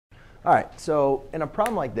All right, so in a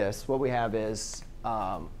problem like this, what we have is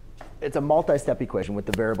it's a multi-step equation with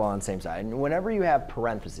the variable on the same side. And whenever you have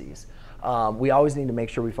parentheses, we always need to make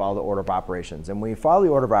sure we follow the order of operations. And when you follow the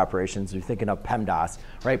order of operations, you're thinking of PEMDAS,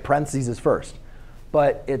 right? Parentheses is first.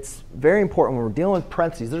 But it's very important when we're dealing with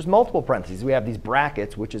parentheses. There's multiple parentheses. We have these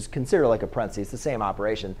brackets, which is considered like a parenthesis. It's the same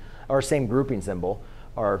operation, or same grouping symbol,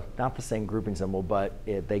 or not the same grouping symbol, but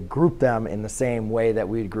they group them in the same way that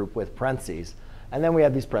we'd group with parentheses. And then we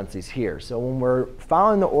have these parentheses here. So when we're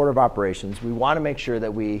following the order of operations, we want to make sure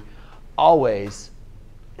that we always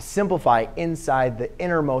simplify inside the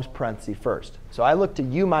innermost parenthesis first. So I look to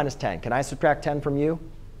u minus 10. Can I subtract 10 from u?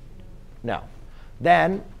 No.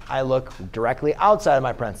 Then I look directly outside of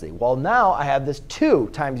my parenthesis. Well, now I have this 2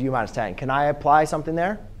 times u minus 10. Can I apply something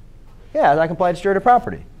there? Yeah, I can apply distributive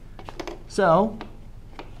property. So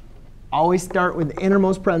always start with the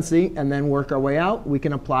innermost parenthesis and then work our way out. We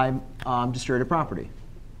can apply distributive property.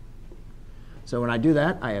 So when I do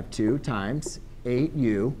that, I have 2 times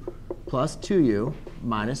 8u plus 2u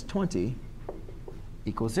minus 20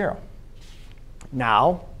 equals 0.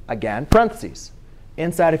 Now, again, parentheses.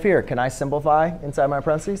 Inside of here, can I simplify inside my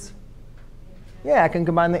parentheses? Yeah, I can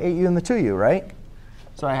combine the 8u and the 2u, right?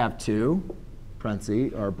 So I have 2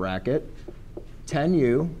 parentheses, or bracket,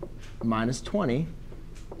 10u minus 20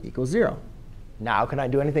 equals 0. Now, can I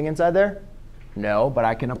do anything inside there? No, but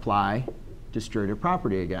I can apply distributive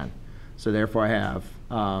property again. So therefore, I have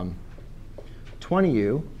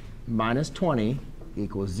 20u minus 20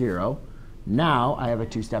 equals 0. Now, I have a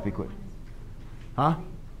two-step equation. Huh?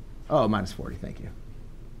 Oh, minus 40, thank you.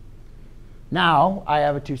 Now, I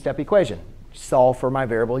have a two-step equation. Solve for my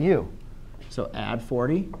variable u. So add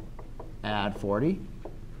 40,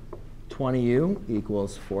 20u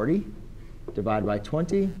equals 40. Divide by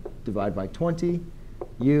 20, divide by 20,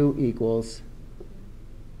 u equals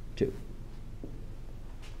 2.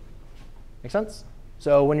 Make sense?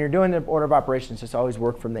 So when you're doing the order of operations, just always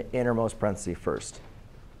work from the innermost parenthesis first.